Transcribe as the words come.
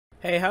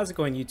Hey, how's it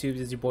going, YouTube?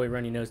 This is your boy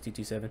Runny Nose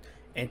 227,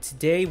 and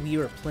today we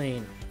are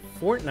playing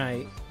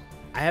Fortnite.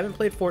 I haven't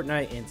played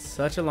Fortnite in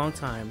such a long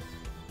time,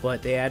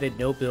 but they added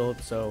no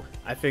build, so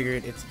I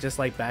figured it's just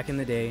like back in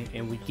the day,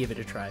 and we'd give it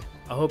a try.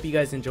 I hope you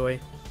guys enjoy.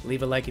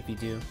 Leave a like if you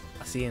do.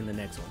 I'll see you in the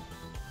next one.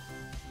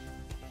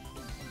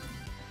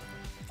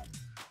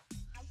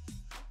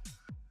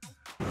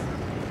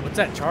 What's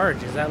that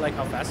charge? Is that like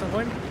how fast I'm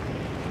going?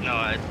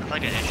 No, it's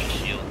like an extra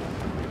shield.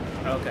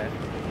 Okay.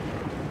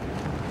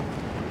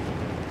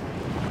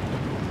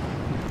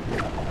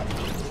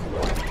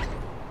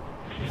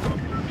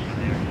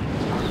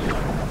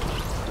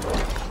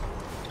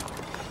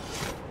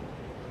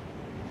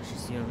 She's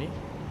seeing me?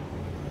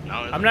 No,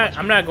 I'm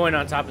not going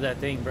on top of that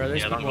thing, bro.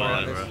 There's yeah, people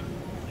around us. bro.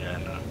 Yeah,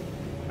 no.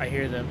 I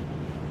hear them.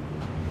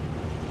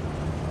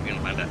 You're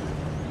gonna find that.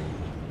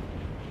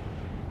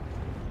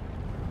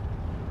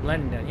 I'm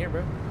landing down here,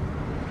 bro.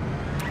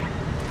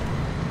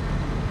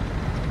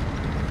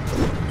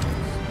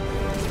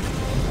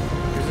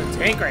 There's a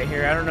tank right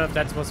here. I don't know if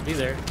that's supposed to be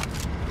there.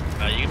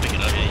 You can pick it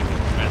up, yeah, you can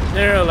grab it.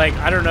 No, like,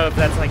 I don't know if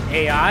that's like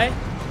AI.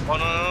 Oh,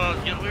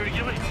 no. Get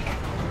away.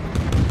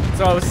 That's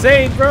what I was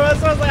saying, bro.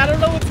 That's what I was like, I don't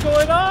know what's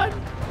going on.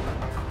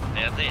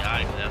 Yeah, that's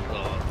AI, that's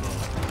low.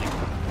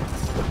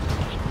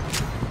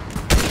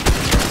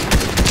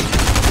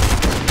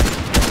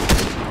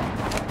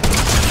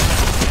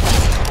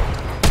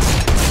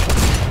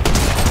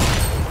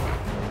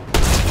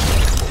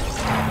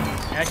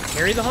 I can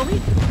carry the homie?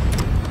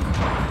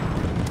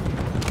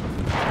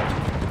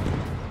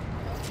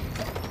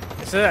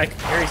 It said I could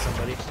carry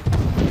somebody.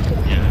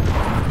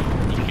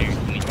 Yeah. You can carry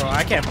me. Bro,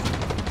 I can't.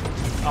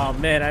 Oh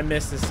man, I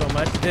missed this so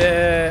much.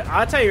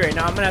 I'll tell you right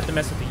now, I'm gonna have to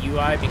mess with the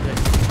UI because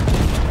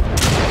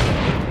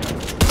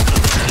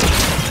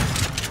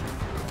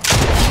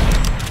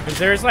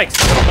there's like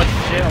so much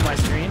shit on my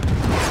screen.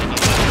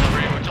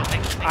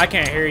 I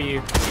can't hear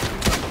you.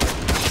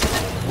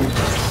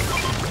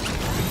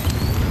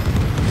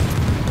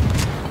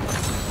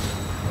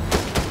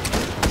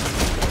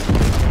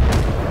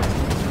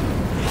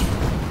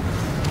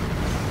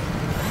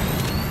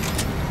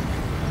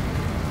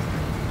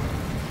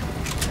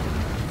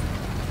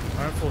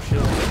 Full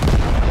shield.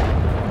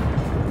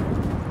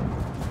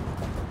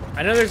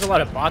 I know there's a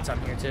lot of bots on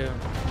here too.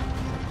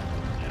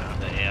 Yeah,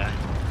 the AI.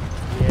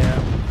 Yeah.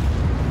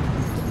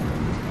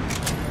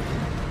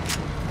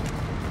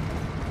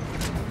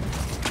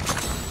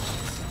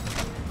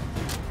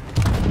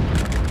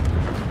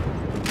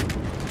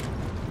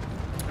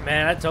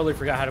 Man, I totally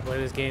forgot how to play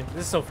this game.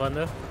 This is so fun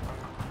though.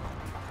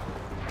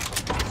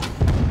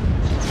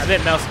 I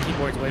bet mouse and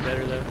keyboard's way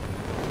better though.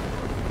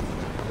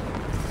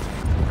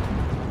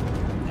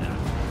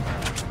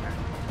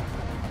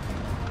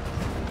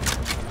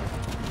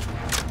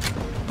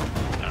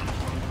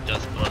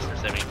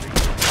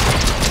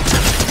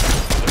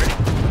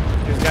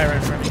 There's a guy right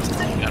in front of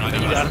me.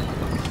 You got him.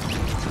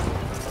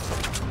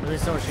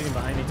 There's someone shooting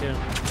behind me too. You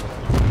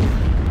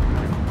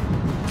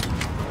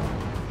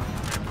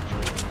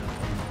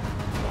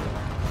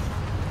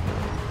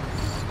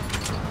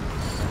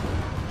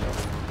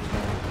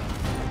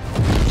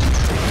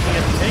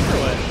got the tank or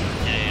what?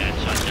 Yeah, I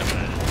shot jumping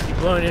at it. You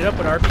blowing it up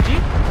with RPG?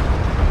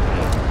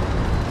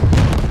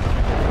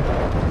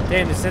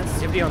 Damn, the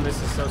sensitivity on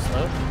this is so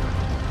slow.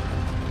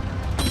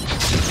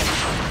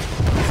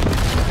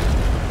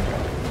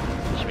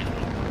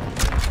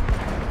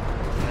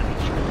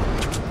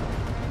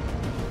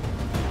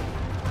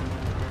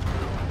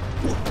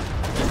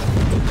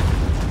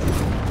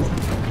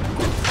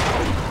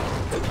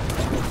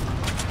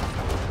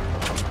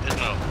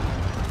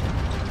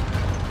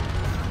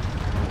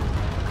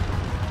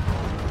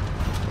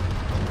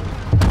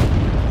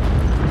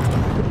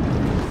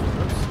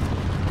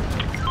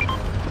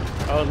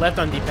 Oh, left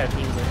on D-pad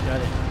means it. Got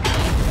it.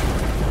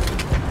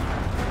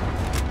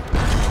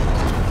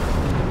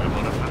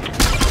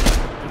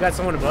 You got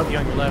someone above you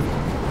on your left.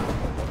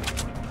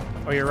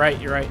 Oh, you're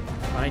right. You're right.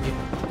 Behind you.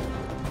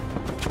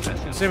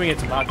 Assuming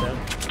it's a bot, though.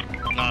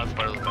 No, it's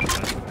part of the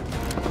best.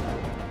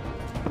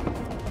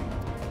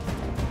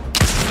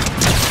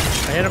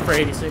 I hit him for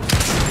 86.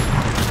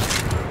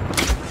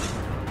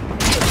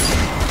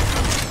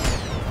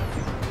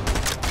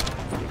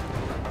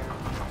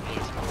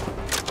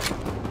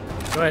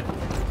 Go ahead.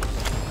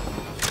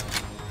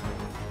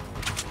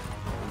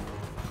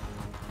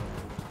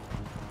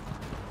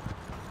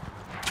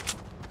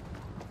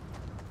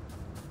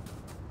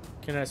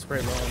 Can I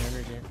spray low on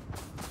energy?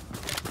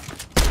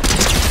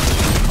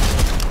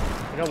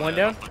 You got one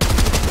down?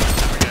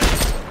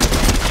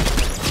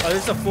 Oh,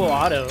 this is a full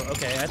auto.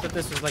 Okay, I thought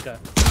this was like a...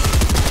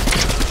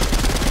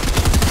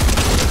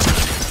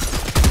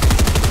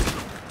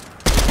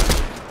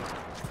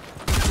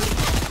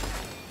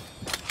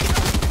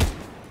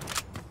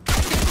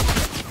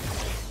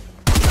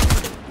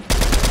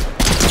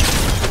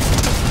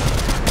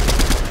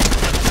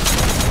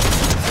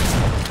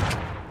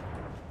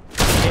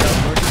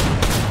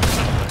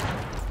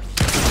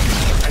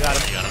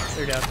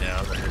 They're down. Yeah, I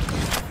was right here.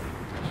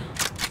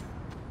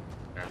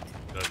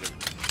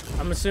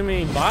 I'm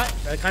assuming bot?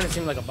 That kind of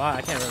seemed like a bot.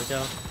 I can't really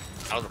tell.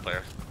 I was a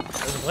player.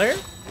 There's a player?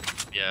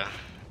 Yeah.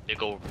 They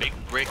go big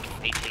brick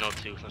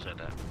 1802, something like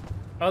that.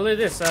 Oh, look at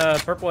this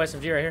purple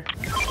SMG right here.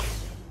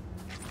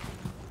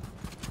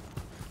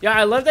 Yeah,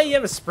 I love that you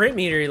have a sprint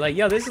meter. Like,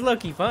 yo, this is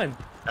low-key fun.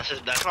 That's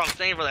what I'm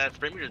saying, bro. That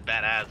sprint meter is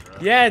badass, bro.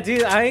 Yeah,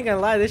 dude, I ain't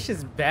gonna lie, this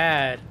shit's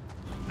bad.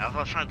 That's what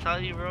I was trying to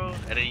tell you, bro.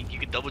 And then you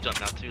can double jump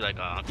now too, like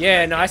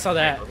yeah, no, I saw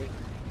that.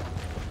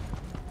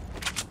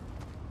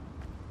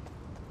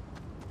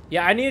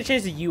 Yeah, I need to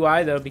change the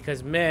UI though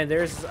because man,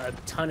 there's a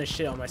ton of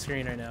shit on my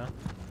screen right now.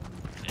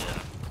 Yeah.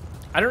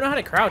 I don't know how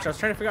to crouch. I was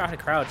trying to figure out how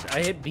to crouch.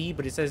 I hit B,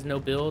 but it says no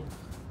build.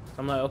 So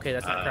I'm like, okay,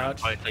 that's not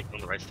crouch. Probably click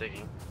on the right stick.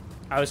 Yeah.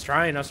 I was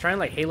trying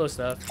like Halo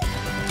stuff.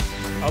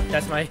 Oh,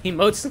 that's my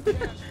emotes.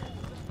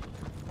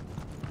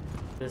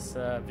 This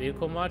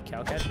vehicle mod,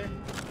 cow catcher.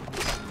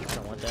 I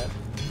don't want that.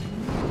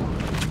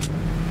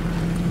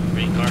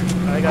 Green car.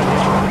 I got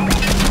it.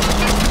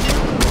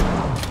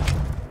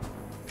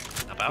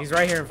 About? He's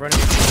right here in front of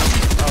me.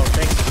 Oh,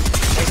 thanks.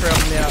 Thanks for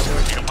helping me out,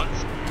 boy.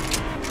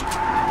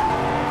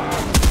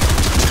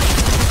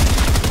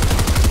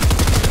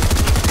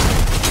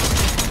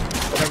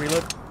 Gotta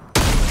reload.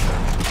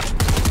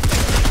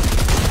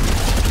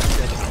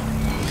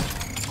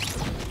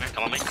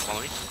 Come on, mate. Come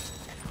on, mate.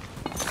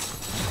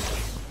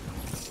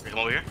 Come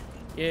over here.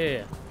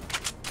 Yeah.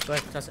 Go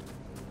ahead, toss it.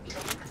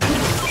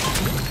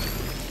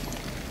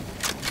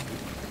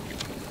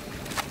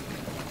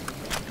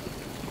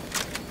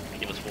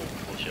 Give us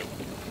full shield.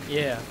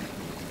 Yeah.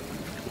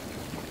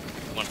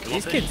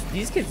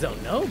 These kids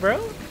don't know, bro.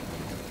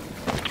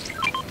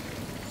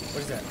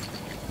 What is that?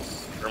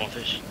 Thermal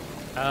fish.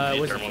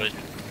 What's thermal it?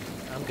 fish.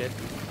 I'm good.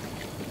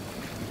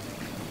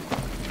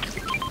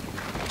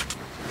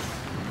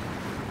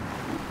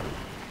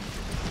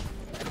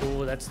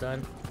 Cool, that's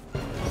done.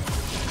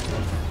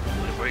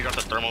 Where you got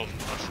the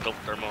scope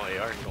thermal AR? You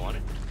don't want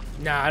it?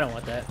 Nah, I don't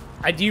want that.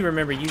 I do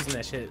remember using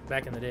that shit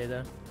back in the day,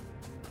 though.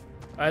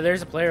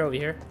 There's a player over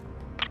here.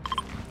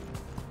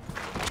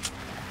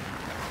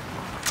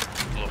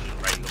 Go from the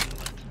right, go from the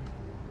left.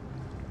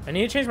 I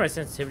need to change my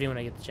sensitivity when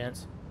I get the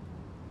chance.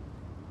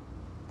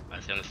 I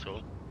see on this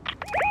tool.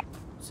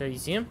 So, you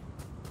see him?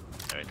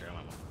 Yeah, right there,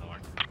 don't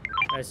worry.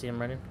 I see him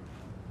running.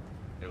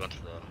 You're going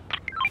to the...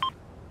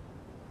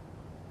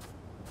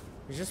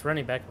 He's just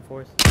running back and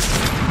forth.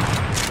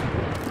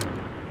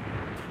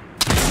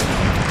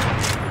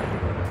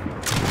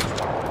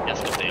 Yes,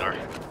 what they are.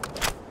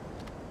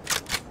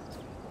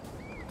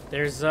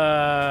 There's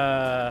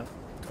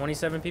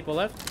 27 people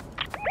left.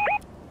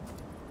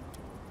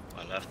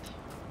 One left.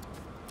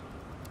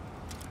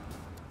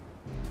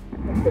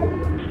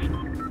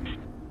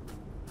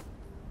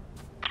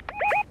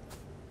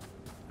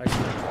 I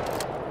see.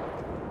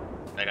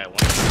 That guy won.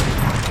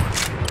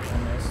 I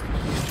missed.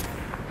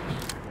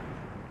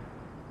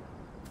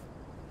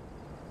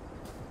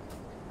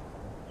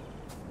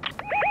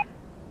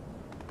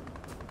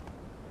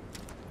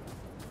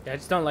 Yeah, I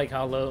just don't like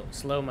how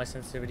slow my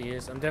sensitivity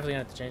is. I'm definitely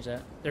gonna have to change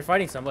that. They're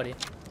fighting somebody.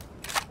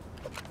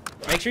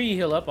 Make sure you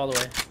heal up all the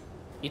way.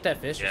 Eat that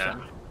fish or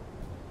something.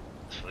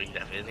 So eat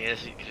that fish.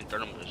 Yes, you can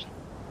thermal fish.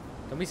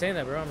 Don't be saying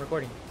that, bro. I'm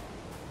recording.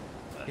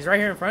 He's right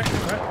here in front.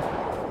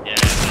 Yeah.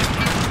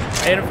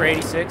 I hit him for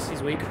 86.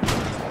 He's weak.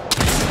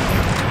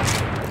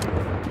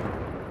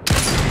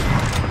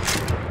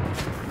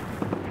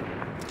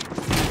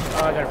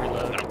 Oh, I gotta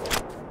reload.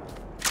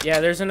 Yeah,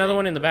 there's another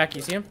one in the back.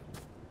 You see him?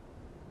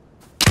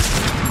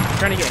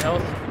 Trying to get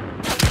health.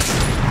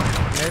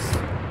 Missed.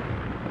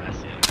 I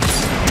see it.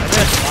 I did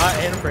a spot. I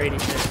hit him for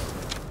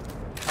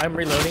 86. I'm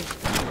reloading.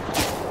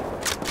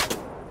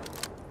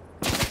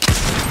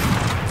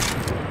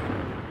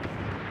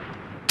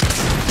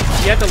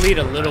 You have to lead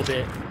a little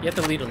bit. You have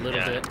to lead a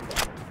little bit.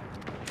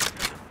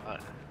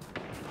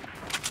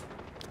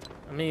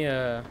 Let me,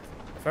 if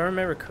I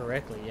remember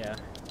correctly, yeah.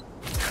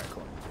 Alright,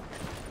 cool.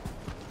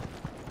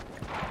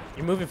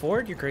 You're moving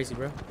forward? You're crazy,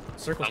 bro.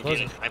 Circle's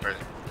closing. Sniper.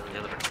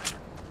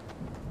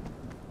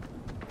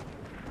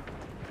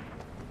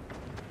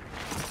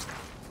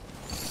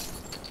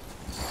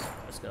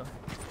 Let's go.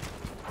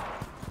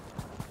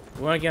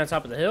 You want to get on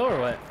top of the hill or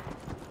what?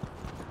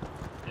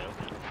 Yeah,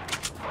 okay.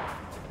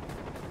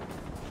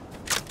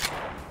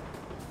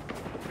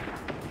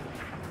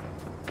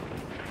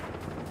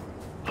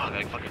 Oh,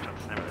 I fucking shot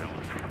the sniper. I don't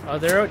want to. Oh,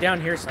 they're down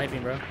here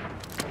sniping, bro.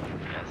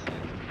 Yes.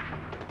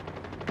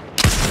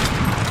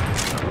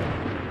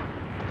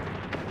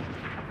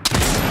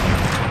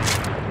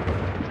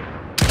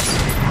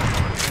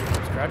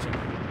 He's crouching.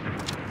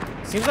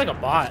 Seems like a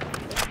bot.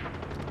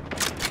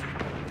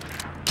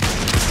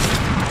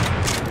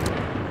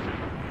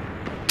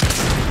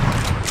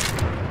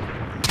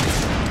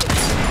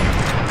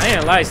 I ain't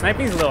gonna lie,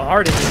 sniping's a little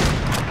hard in here.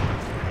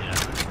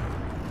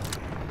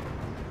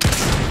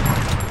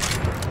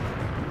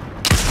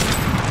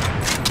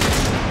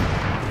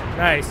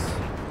 Nice.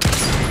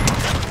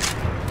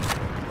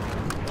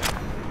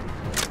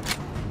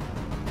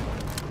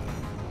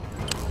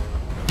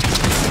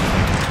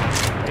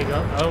 There you go.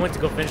 I went to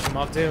go finish him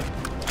off too.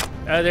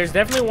 There's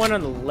definitely one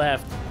on the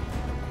left.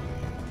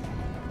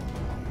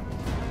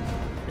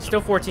 There's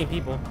still 14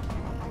 people.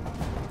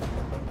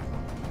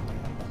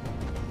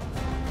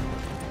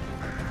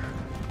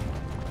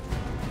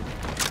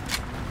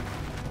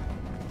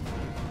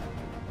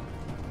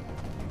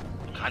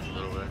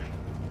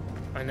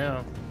 I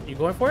know. You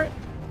going for it?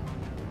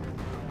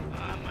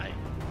 I might.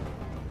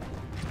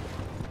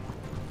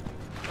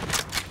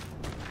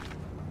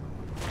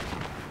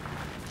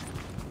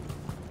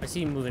 I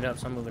see you moving up,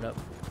 so I'm moving up.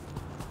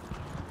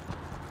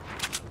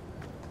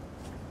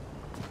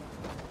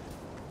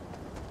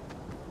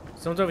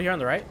 Someone's over here on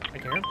the right. I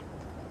can hear him.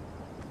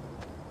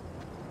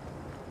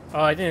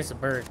 Oh, I think it's a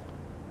bird.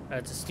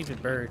 It's a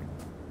stupid bird.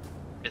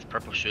 It's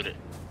purple, shoot it.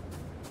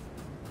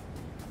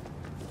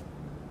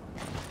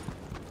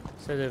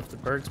 So if the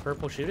bird's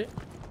purple, shoot it?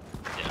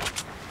 Yeah.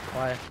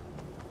 Why?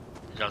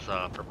 Just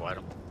a purple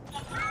item.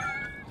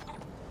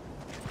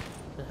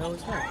 The hell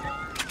is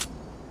that?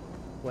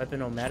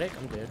 Weapon-o-matic?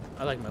 I'm good.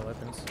 I like my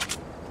weapons.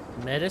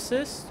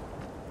 Med-assist?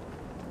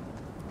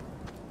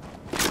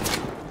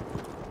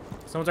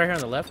 Someone's right here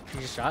on the left. He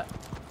just shot.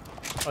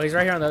 Oh, he's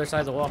right here on the other side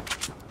of the wall.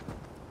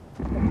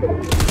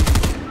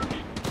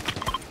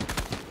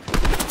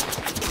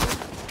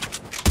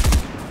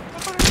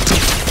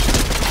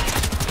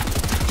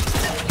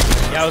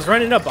 Yeah, I was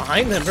running up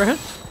behind them, bro.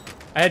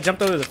 I had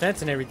jumped over the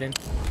fence and everything.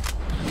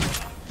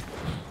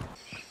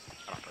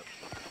 I'm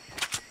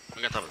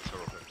gonna top of this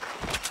real quick.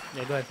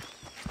 Yeah, go ahead.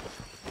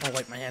 I'll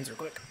wipe my hands real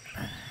quick.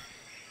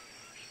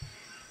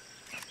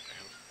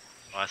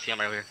 Oh, I see him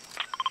right over here.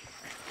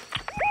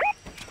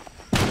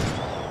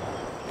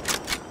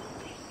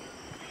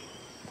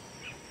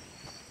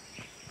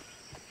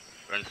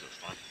 Running to the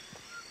spawn.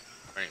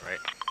 Running right.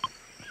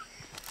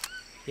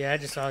 Yeah, I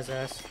just saw his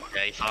ass.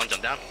 Yeah, you saw him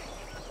jump down.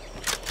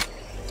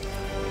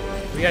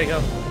 We gotta go.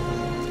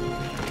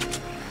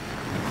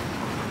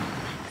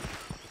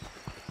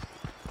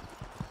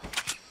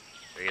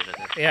 There he is right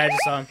there. Yeah, I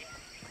just saw him.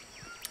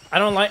 I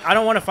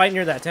don't want to fight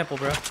near that temple,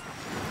 bro. Yeah,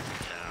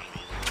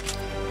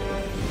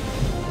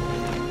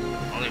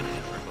 only if you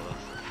circle us.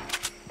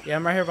 Yeah,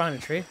 I'm right here behind a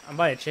tree. I'm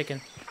by a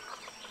chicken.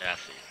 Yeah, I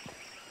see.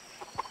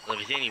 So if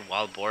you see any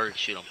wild boar,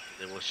 shoot them.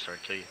 They will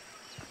start to kill you.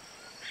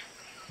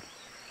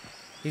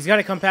 He's got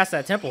to come past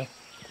that temple.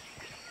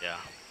 Yeah.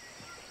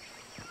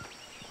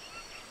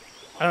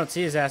 I don't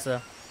see his ass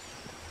though.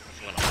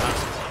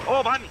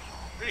 Oh, behind me!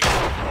 Really?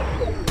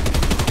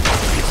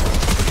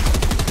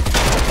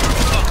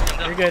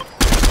 Oh, You're good.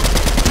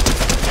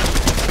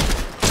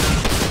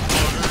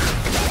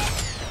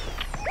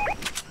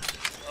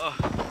 Oh.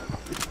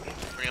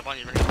 Running up on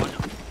you, running up on you.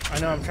 I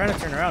know, I'm trying to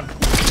turn around.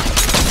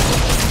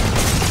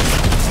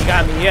 He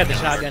got me, he had the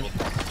shotgun.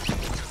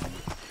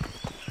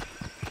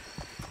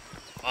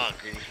 Oh,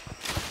 greedy.